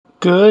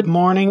Good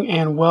morning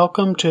and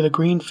welcome to the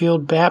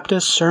Greenfield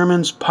Baptist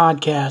Sermons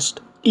Podcast.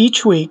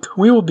 Each week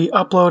we will be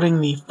uploading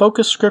the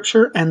focus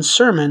scripture and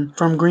sermon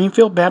from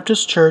Greenfield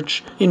Baptist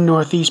Church in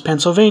Northeast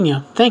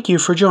Pennsylvania. Thank you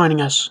for joining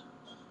us.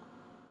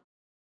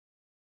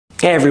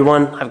 Hey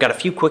everyone, I've got a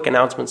few quick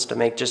announcements to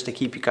make just to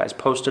keep you guys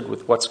posted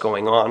with what's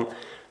going on.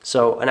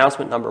 So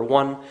announcement number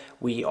one,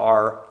 we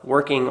are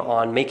working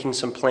on making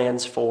some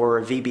plans for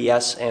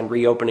VBS and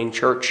reopening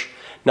church.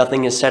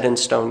 Nothing is set in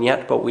stone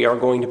yet, but we are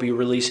going to be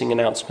releasing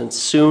announcements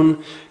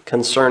soon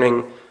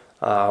concerning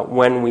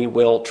when we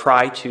will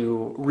try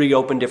to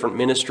reopen different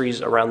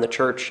ministries around the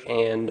church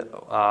and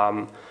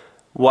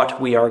what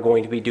we are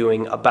going to be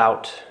doing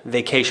about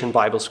Vacation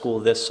Bible School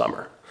this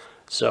summer.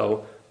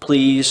 So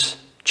please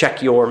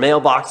check your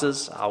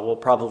mailboxes. We'll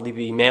probably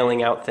be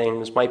mailing out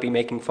things, might be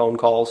making phone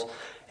calls,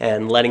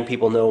 and letting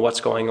people know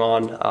what's going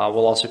on.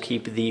 We'll also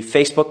keep the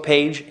Facebook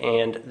page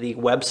and the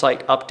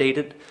website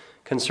updated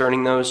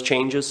concerning those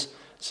changes.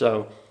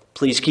 So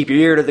please keep your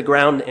ear to the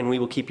ground and we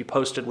will keep you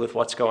posted with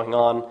what's going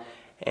on.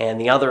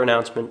 And the other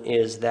announcement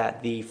is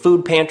that the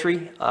food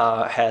pantry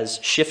has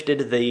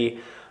shifted the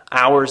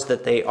hours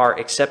that they are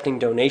accepting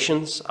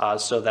donations.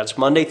 So that's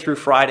Monday through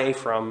Friday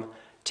from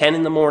 10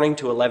 in the morning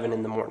to 11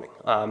 in the morning.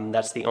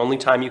 That's the only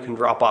time you can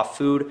drop off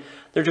food.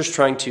 They're just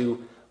trying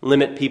to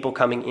limit people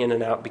coming in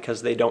and out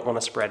because they don't want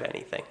to spread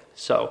anything.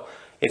 So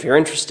if you're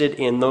interested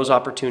in those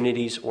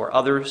opportunities or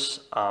others,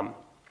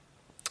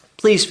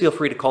 please feel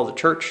free to call the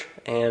church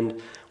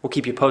and we'll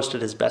keep you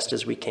posted as best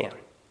as we can.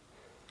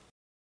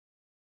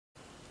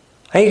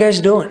 How you guys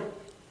doing?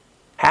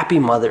 Happy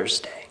Mother's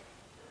Day.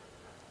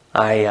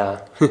 I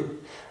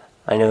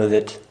know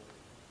that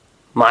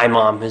my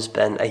mom has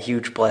been a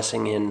huge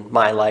blessing in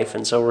my life,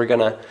 and so we're going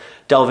to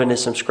delve into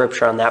some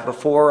scripture on that.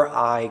 Before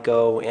I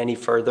go any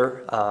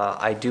further,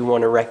 I do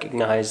want to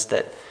recognize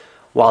that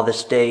while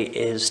this day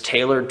is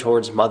tailored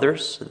towards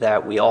mothers,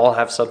 that we all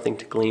have something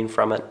to glean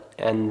from it,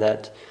 and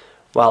that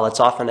while it's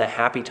often a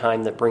happy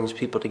time that brings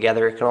people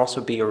together, it can also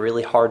be a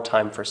really hard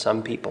time for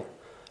some people.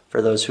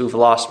 For those who've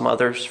lost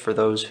mothers, for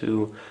those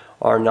who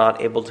are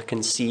not able to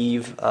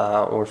conceive,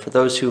 or for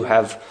those who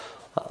have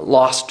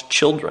lost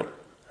children,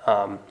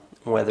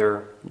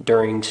 whether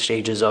during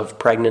stages of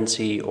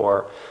pregnancy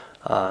or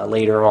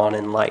later on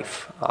in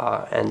life.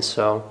 And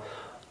so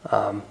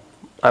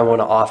I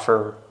want to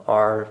offer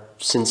our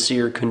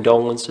sincere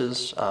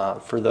condolences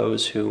for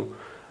those who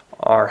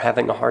are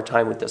having a hard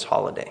time with this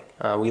holiday.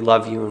 We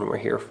love you and we're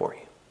here for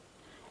you.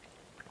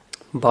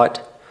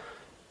 But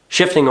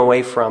shifting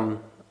away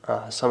from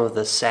some of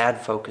the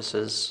sad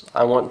focuses,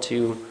 I want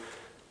to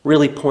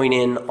really point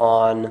in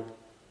on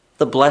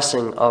the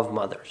blessing of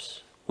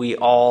mothers. We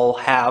all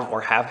have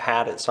or have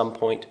had at some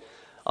point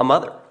a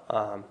mother.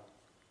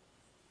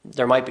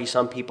 There might be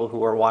some people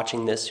who are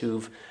watching this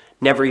who've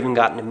never even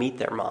gotten to meet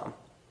their mom,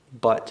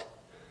 but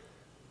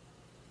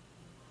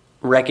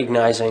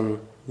recognizing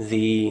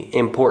the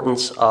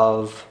importance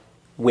of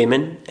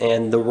women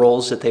and the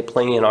roles that they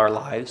play in our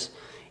lives,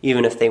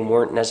 even if they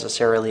weren't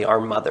necessarily our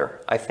mother,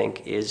 I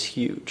think is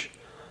huge.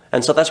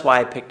 And so that's why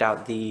I picked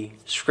out the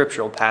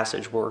scriptural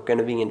passage we're going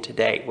to be in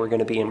today. We're going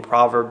to be in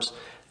Proverbs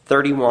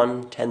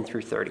 31, 10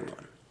 through 31.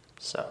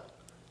 So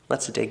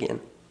let's dig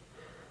in.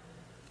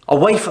 A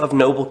wife of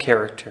noble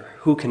character,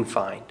 who can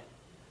find?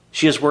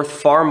 She is worth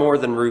far more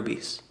than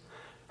rubies.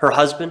 Her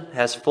husband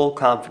has full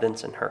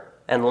confidence in her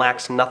and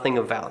lacks nothing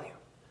of value.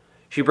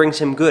 She brings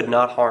him good,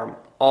 not harm,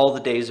 all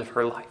the days of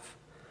her life.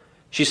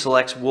 She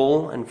selects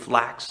wool and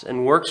flax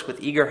and works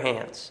with eager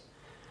hands.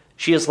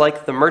 She is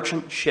like the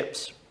merchant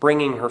ships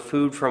bringing her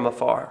food from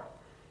afar.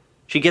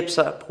 She gets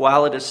up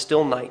while it is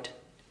still night.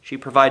 She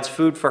provides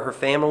food for her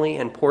family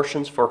and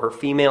portions for her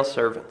female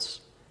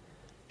servants.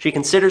 She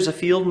considers a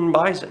field and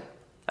buys it.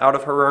 Out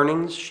of her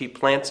earnings, she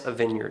plants a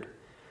vineyard.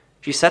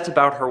 She sets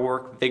about her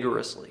work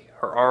vigorously.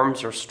 Her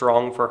arms are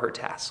strong for her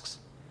tasks.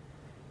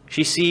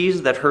 She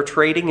sees that her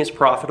trading is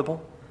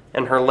profitable,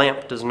 and her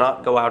lamp does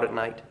not go out at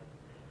night.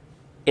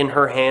 In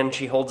her hand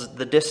she holds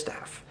the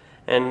distaff,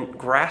 and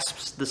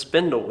grasps the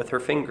spindle with her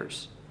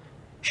fingers.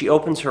 She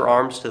opens her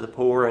arms to the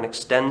poor and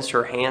extends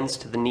her hands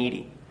to the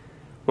needy.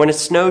 When it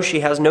snows, she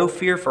has no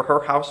fear for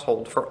her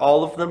household, for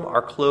all of them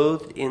are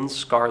clothed in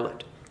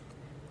scarlet.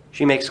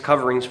 She makes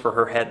coverings for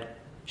her head.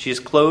 She is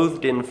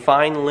clothed in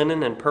fine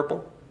linen and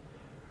purple.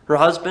 Her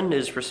husband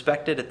is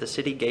respected at the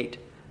city gate,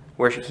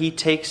 where he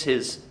takes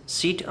his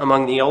seat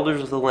among the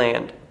elders of the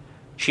land.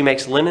 She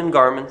makes linen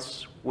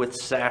garments with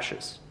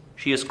sashes.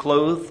 She is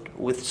clothed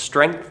with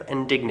strength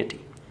and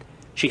dignity.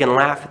 She can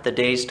laugh at the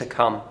days to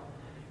come.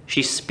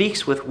 She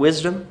speaks with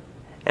wisdom,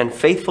 and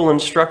faithful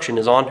instruction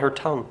is on her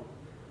tongue.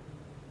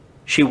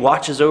 She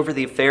watches over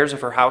the affairs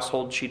of her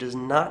household. She does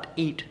not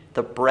eat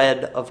the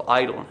bread of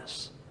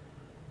idleness.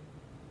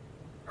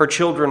 Her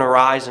children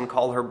arise and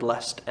call her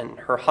blessed, and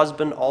her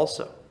husband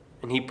also,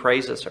 and he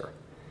praises her.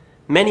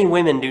 Many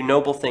women do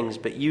noble things,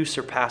 but you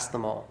surpass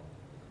them all.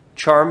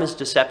 Charm is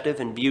deceptive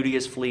and beauty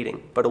is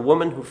fleeting, but a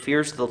woman who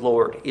fears the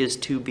Lord is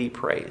to be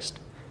praised.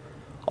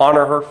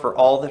 Honor her for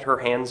all that her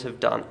hands have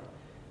done,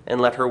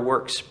 and let her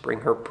works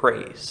bring her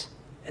praise.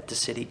 at the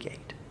city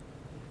gate.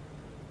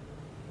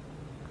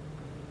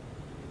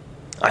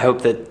 I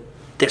hope that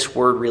this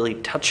word really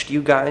touched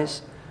you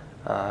guys,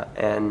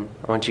 and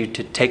I want you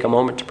to take a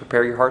moment to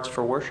prepare your hearts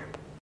for worship.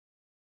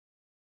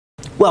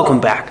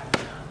 Welcome back.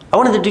 I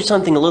wanted to do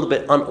something a little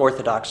bit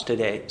unorthodox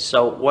today.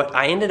 So what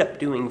I ended up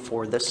doing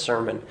for this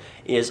sermon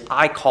is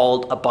I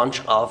called a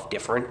bunch of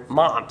different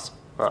moms.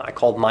 I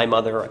called my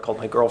mother, I called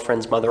my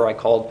girlfriend's mother, I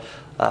called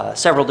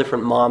several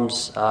different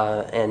moms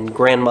and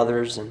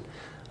grandmothers and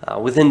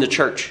within the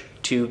church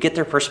to get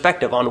their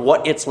perspective on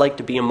what it's like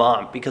to be a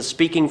mom. Because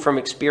speaking from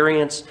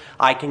experience,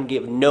 I can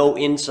give no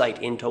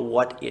insight into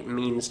what it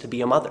means to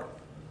be a mother.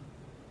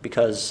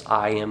 Because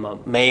I am a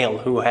male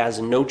who has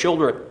no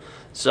children.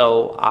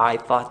 So I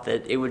thought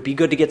that it would be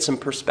good to get some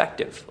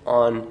perspective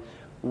on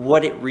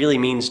what it really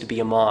means to be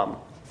a mom.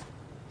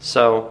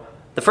 So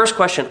the first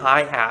question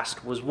I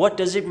asked was, what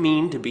does it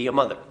mean to be a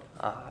mother?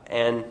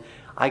 And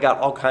I got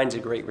all kinds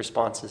of great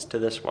responses to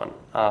this one.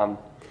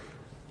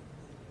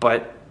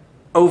 But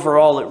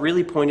overall, it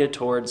really pointed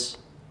towards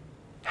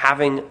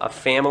having a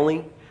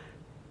family,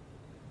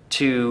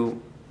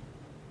 to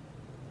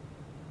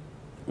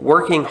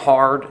working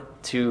hard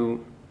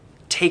to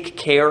take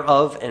care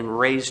of and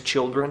raise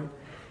children,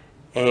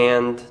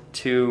 and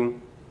to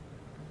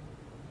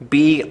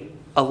be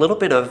a little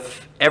bit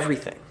of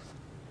everything.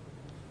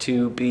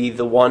 To be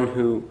the one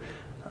who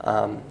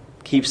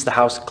keeps the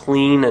house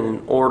clean and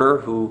in order,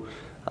 who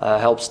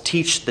helps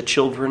teach the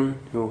children,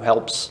 who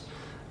helps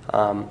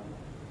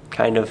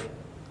kind of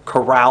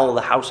corral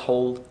the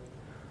household.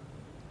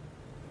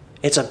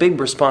 It's a big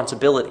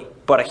responsibility,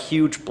 but a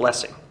huge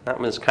blessing. That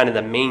was kind of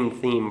the main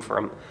theme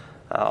from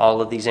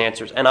all of these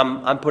answers. And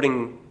I'm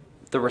putting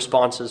the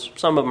responses,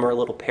 some of them are a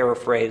little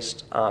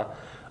paraphrased,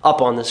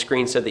 up on the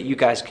screen so that you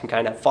guys can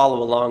kind of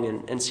follow along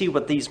and see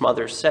what these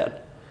mothers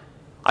said.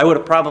 I would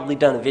have probably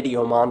done a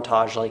video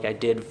montage like I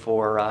did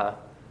for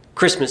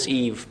Christmas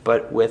Eve,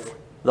 but with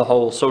the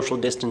whole social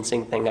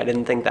distancing thing, I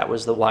didn't think that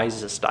was the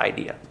wisest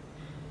idea.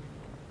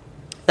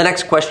 The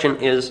next question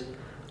is,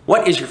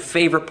 what is your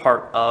favorite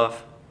part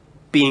of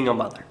being a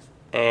mother?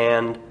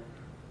 And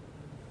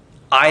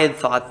I had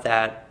thought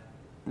that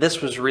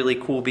this was really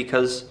cool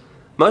because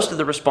most of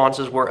the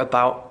responses were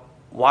about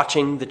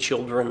watching the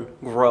children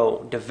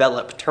grow,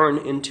 develop, turn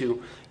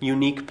into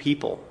unique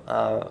people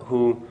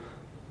who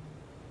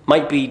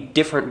might be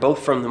different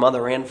both from the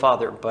mother and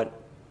father, but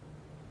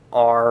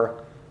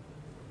are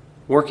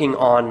working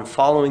on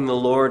following the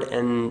Lord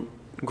and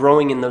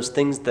growing in those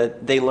things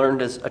that they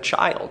learned as a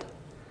child.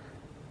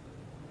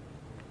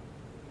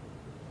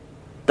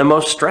 The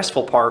most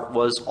stressful part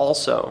was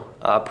also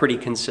pretty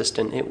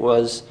consistent. It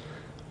was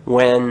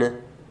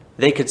when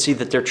they could see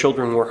that their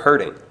children were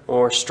hurting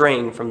or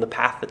straying from the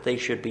path that they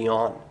should be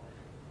on.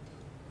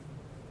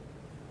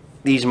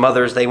 These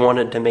mothers, they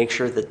wanted to make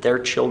sure that their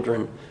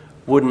children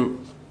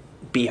wouldn't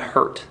be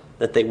hurt,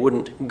 that they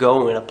wouldn't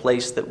go in a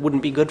place that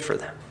wouldn't be good for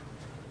them.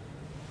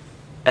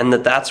 And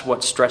that's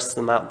what stressed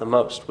them out the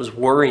most, was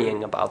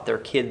worrying about their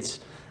kids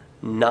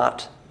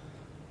not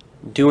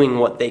doing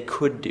what they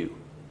could do,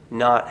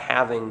 not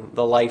having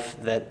the life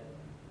that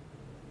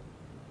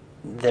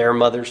their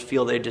mothers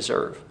feel they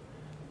deserve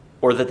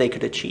or that they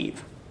could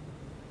achieve.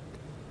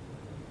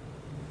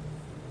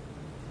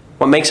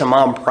 What makes a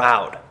mom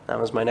proud? That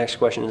was my next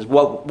question, is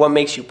what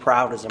makes you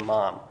proud as a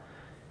mom?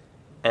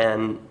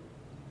 And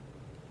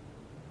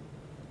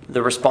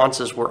the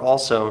responses were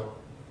also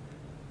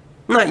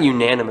not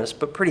unanimous,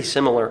 but pretty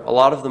similar. A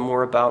lot of them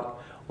were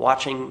about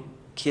watching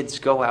kids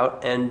go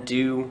out and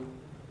do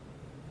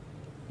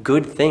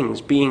good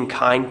things, being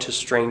kind to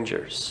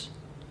strangers,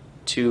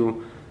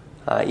 to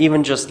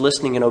even just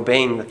listening and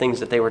obeying the things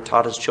that they were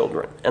taught as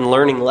children, and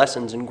learning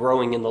lessons and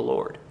growing in the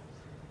Lord.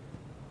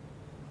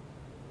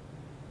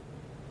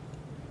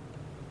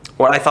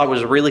 What I thought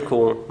was really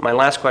cool, my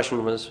last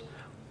question was,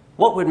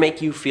 what would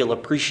make you feel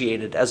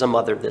appreciated as a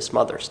mother this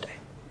Mother's Day?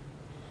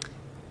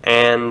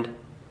 And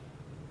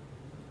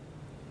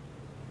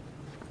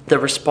the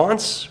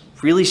response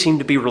really seemed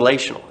to be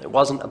relational. It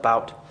wasn't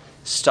about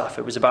stuff.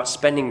 It was about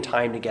spending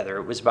time together.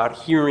 It was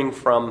about hearing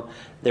from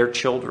their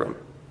children,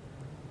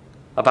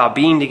 about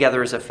being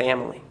together as a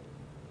family.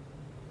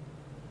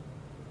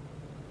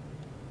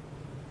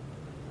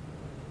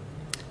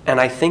 And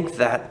I think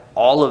that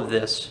all of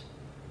this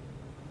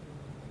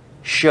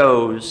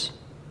shows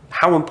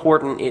how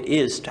important it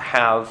is to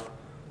have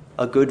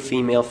a good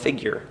female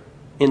figure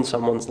in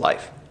someone's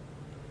life.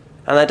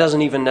 And that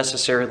doesn't even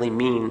necessarily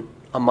mean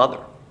a mother,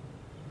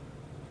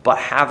 but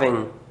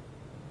having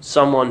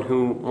someone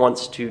who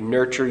wants to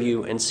nurture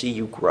you and see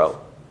you grow.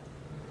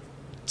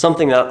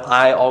 Something that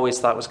I always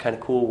thought was kind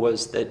of cool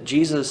was that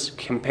Jesus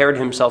compared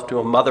himself to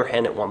a mother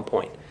hen at one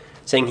point,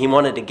 saying he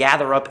wanted to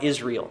gather up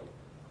Israel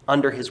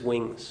under his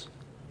wings.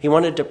 He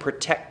wanted to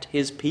protect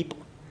his people.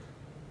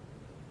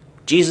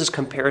 Jesus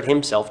compared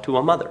himself to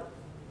a mother.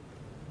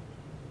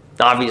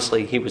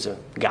 Obviously, he was a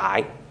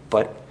guy,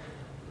 but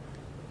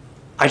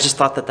I just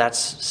thought that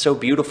that's so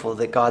beautiful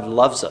that God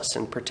loves us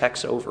and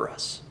protects over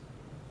us.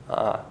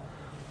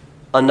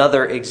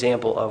 Another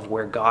example of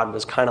where God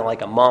was kind of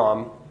like a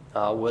mom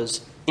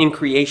was in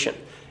creation.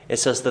 It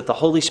says that the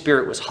Holy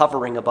Spirit was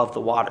hovering above the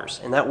waters.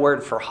 And that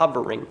word for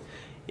hovering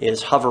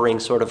is hovering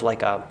sort of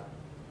like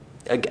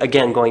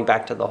again, going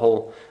back to the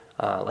whole,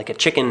 like a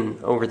chicken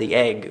over the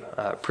egg,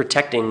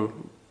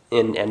 protecting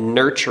and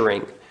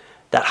nurturing.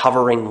 That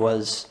hovering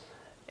was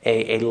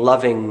a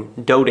loving,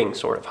 doting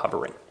sort of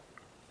hovering.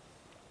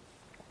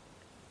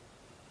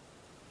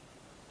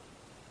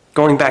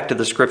 Going back to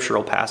the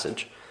scriptural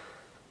passage,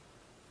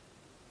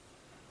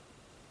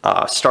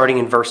 starting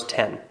in verse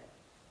 10.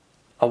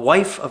 A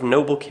wife of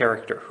noble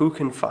character, who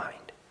can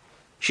find?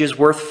 She is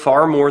worth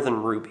far more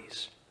than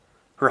rubies.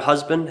 Her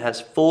husband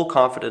has full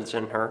confidence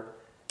in her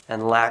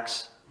and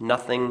lacks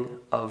nothing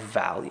of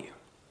value.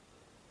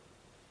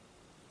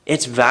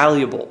 It's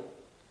valuable.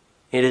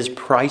 It is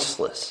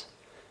priceless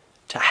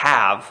to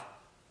have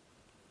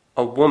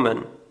a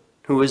woman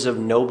who is of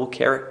noble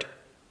character.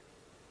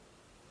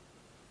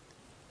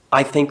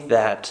 I think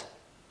that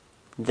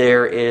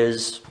there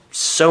is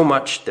so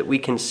much that we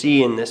can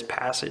see in this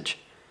passage.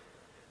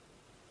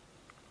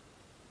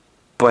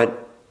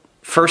 But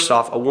first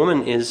off, a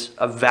woman is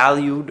a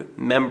valued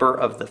member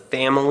of the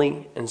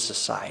family and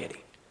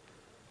society.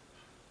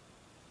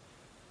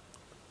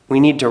 We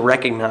need to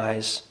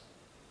recognize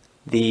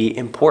the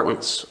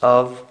importance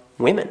of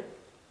women.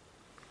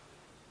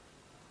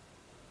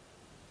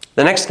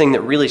 The next thing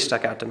that really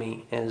stuck out to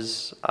me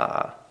is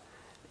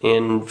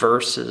in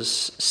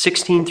verses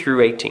 16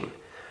 through 18.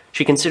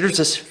 She considers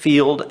this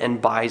field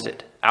and buys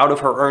it. Out of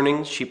her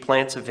earnings, she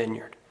plants a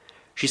vineyard.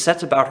 She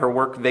sets about her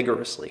work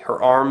vigorously. Her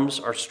arms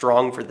are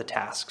strong for the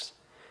tasks.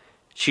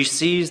 She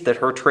sees that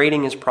her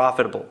trading is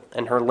profitable,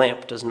 and her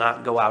lamp does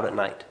not go out at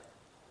night.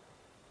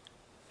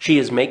 She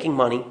is making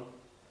money.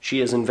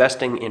 She is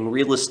investing in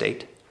real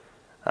estate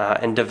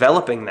and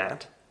developing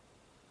that,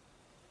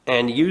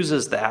 and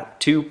uses that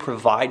to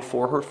provide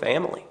for her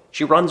family.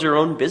 She runs her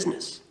own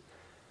business.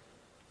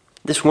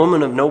 This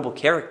woman of noble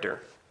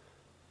character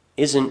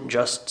isn't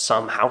just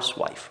some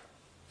housewife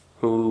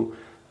who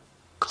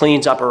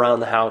cleans up around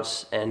the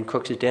house and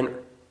cooks a dinner.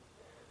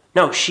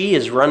 No, she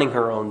is running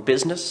her own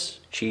business.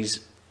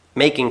 She's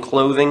making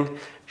clothing.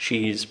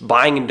 She's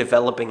buying and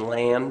developing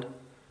land.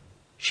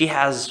 She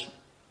has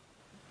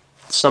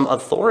some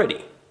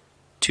authority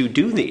to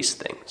do these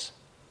things.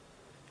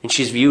 And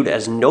she's viewed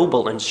as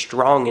noble and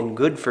strong and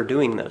good for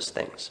doing those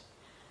things.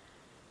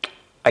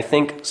 I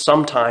think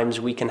sometimes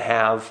we can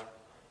have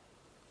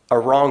a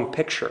wrong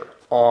picture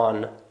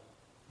on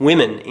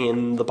women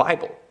in the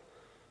Bible.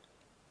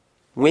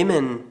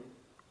 Women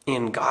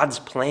in God's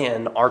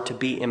plan are to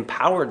be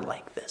empowered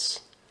like this.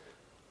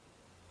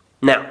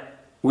 Now,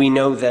 we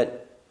know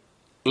that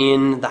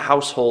in the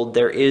household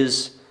there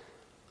is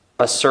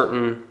a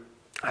certain,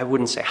 I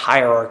wouldn't say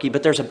hierarchy,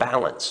 but there's a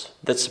balance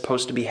that's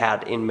supposed to be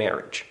had in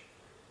marriage.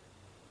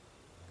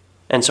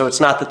 And so it's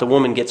not that the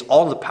woman gets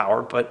all the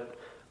power, but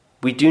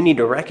we do need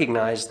to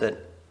recognize that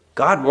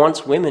God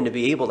wants women to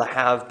be able to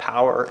have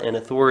power and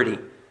authority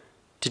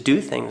to do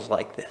things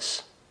like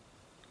this.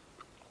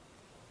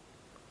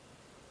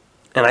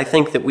 And I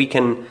think that we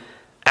can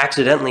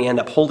accidentally end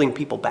up holding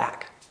people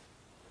back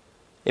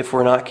if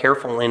we're not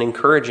careful in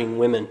encouraging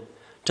women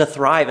to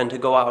thrive and to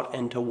go out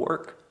and to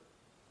work.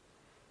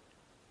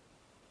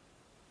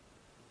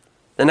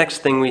 The next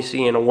thing we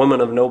see in a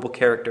woman of noble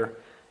character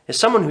is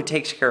someone who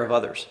takes care of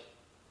others.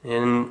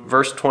 In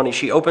verse 20,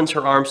 she opens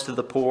her arms to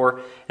the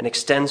poor and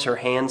extends her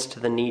hands to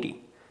the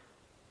needy.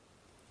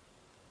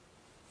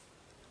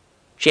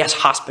 She has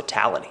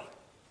hospitality.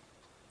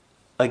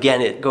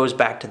 Again, it goes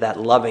back to that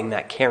loving,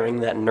 that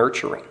caring, that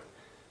nurturing.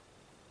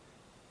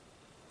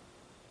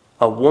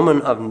 A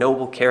woman of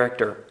noble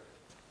character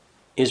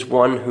is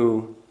one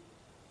who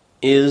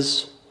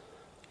is,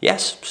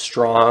 yes,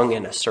 strong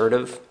and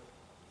assertive,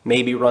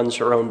 maybe runs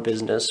her own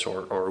business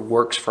or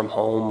works from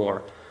home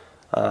or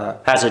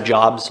has a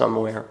job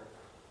somewhere.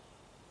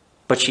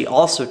 But she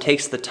also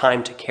takes the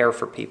time to care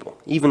for people,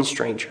 even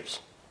strangers.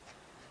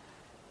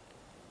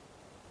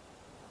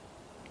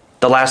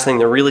 The last thing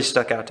that really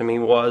stuck out to me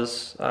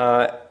was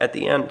at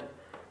the end.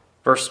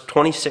 Verse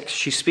 26,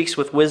 she speaks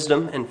with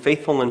wisdom and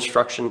faithful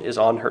instruction is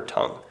on her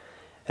tongue.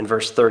 And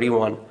verse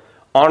 31,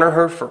 honor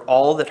her for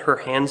all that her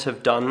hands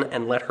have done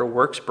and let her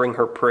works bring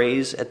her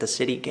praise at the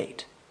city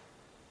gate.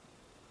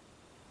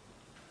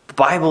 The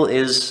Bible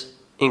is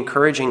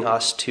encouraging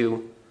us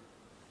to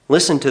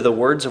listen to the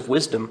words of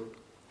wisdom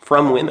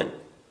from women.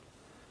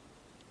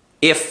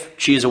 If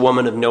she is a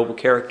woman of noble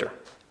character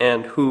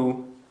and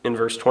who, in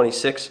verse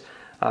 26,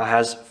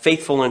 has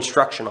faithful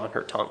instruction on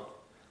her tongue.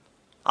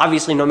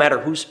 Obviously, no matter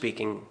who's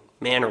speaking,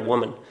 man or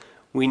woman,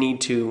 we need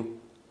to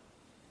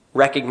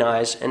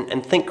recognize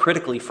and think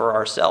critically for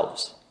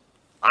ourselves.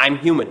 I'm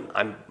human.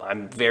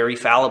 I'm very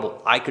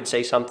fallible. I could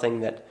say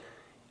something that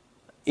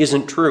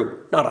isn't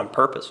true, not on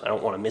purpose. I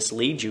don't want to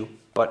mislead you,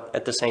 but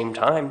at the same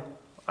time,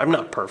 I'm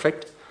not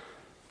perfect.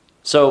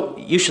 So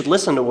you should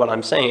listen to what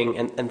I'm saying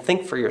and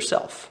think for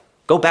yourself.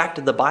 Go back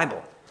to the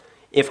Bible.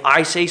 If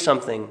I say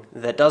something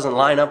that doesn't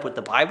line up with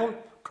the Bible,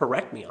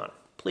 correct me on it,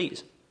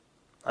 please.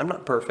 I'm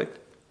not perfect.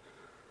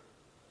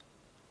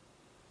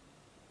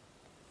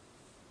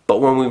 But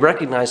when we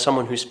recognize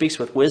someone who speaks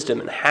with wisdom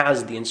and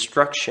has the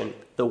instruction,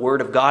 the word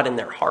of God in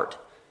their heart,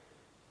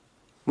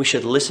 we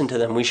should listen to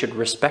them, we should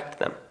respect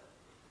them,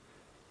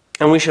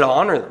 and we should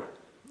honor them.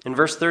 In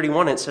verse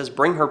 31 it says,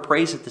 bring her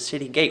praise at the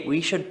city gate.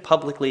 We should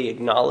publicly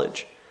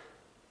acknowledge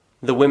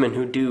the women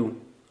who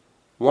do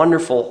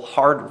wonderful,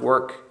 hard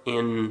work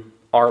in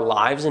our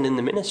lives and in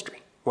the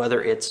ministry,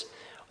 whether it's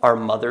our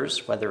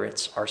mothers, whether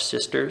it's our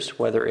sisters,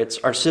 whether it's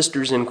our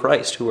sisters in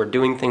Christ who are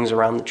doing things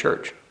around the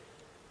church.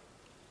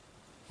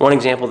 One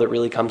example that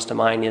really comes to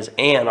mind is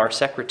Anne, our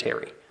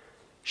secretary.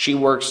 She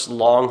works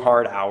long,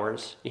 hard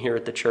hours here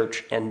at the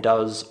church and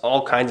does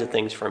all kinds of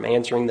things, from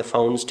answering the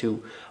phones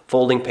to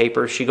folding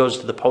papers. She goes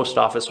to the post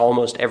office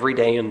almost every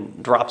day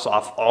and drops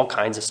off all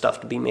kinds of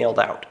stuff to be mailed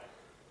out.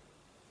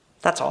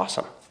 That's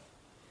awesome.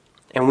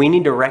 And we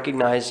need to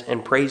recognize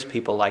and praise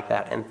people like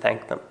that and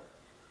thank them.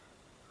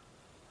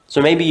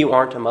 So maybe you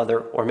aren't a mother,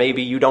 or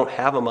maybe you don't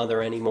have a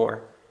mother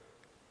anymore.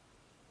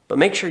 But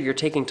make sure you're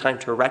taking time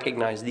to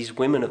recognize these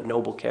women of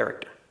noble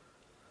character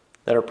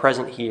that are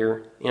present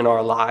here in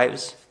our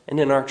lives and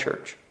in our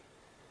church.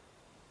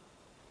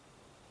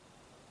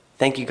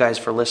 Thank you guys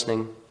for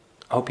listening.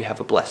 I hope you have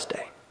a blessed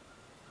day.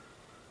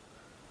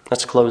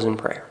 Let's close in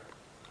prayer.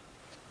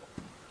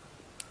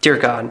 Dear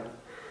God,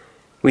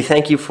 we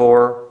thank you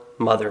for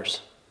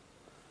mothers,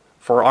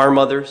 for our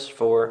mothers,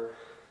 for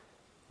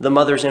the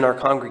mothers in our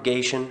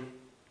congregation,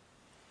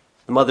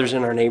 the mothers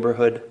in our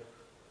neighborhood,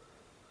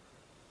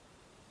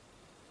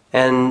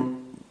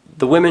 and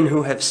the women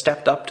who have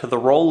stepped up to the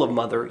role of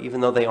mother,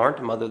 even though they aren't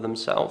a mother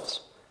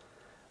themselves,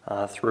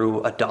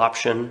 through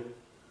adoption.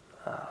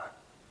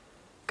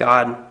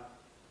 God,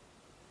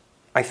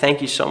 I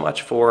thank you so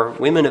much for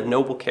women of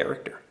noble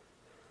character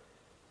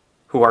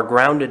who are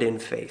grounded in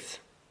faith,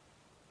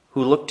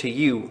 who look to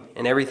you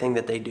in everything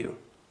that they do,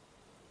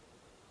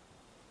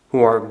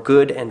 who are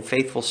good and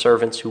faithful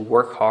servants who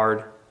work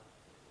hard,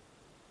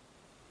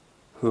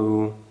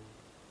 who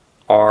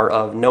are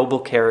of noble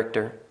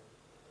character,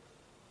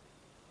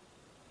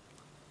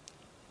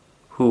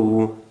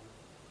 who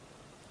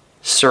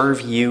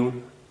serve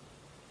you,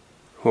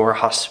 who are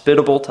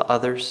hospitable to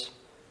others,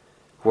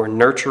 who are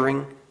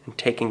nurturing and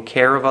taking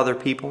care of other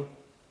people.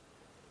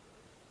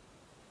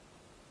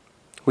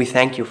 We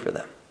thank you for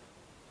them.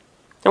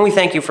 And we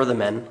thank you for the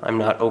men. I'm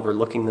not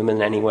overlooking them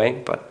in any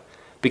way, but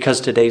because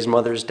today's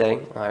Mother's Day,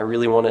 I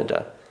really wanted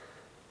to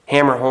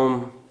hammer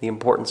home the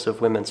importance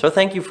of women. So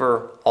thank you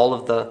for all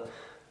of the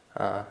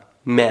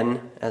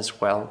men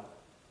as well.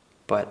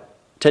 But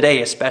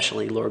today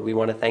especially, Lord, we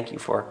want to thank you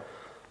for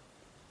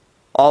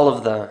all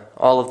of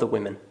the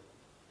women.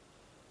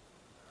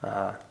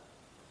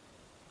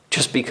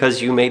 Just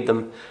because you made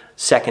them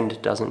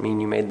second doesn't mean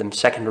you made them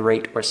second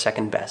rate or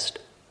second best.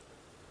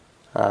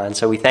 And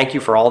so we thank you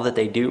for all that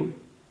they do.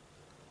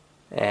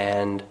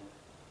 And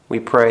we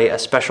pray a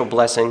special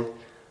blessing,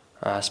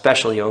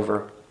 especially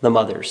over the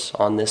mothers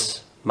on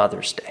this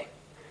Mother's Day.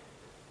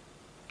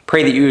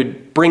 Pray that you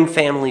would bring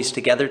families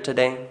together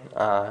today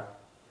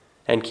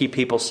and keep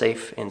people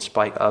safe in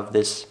spite of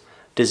this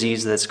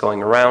disease that's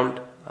going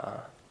around,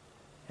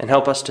 and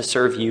help us to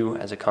serve you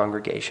as a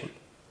congregation.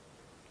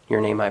 In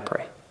your name I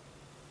pray.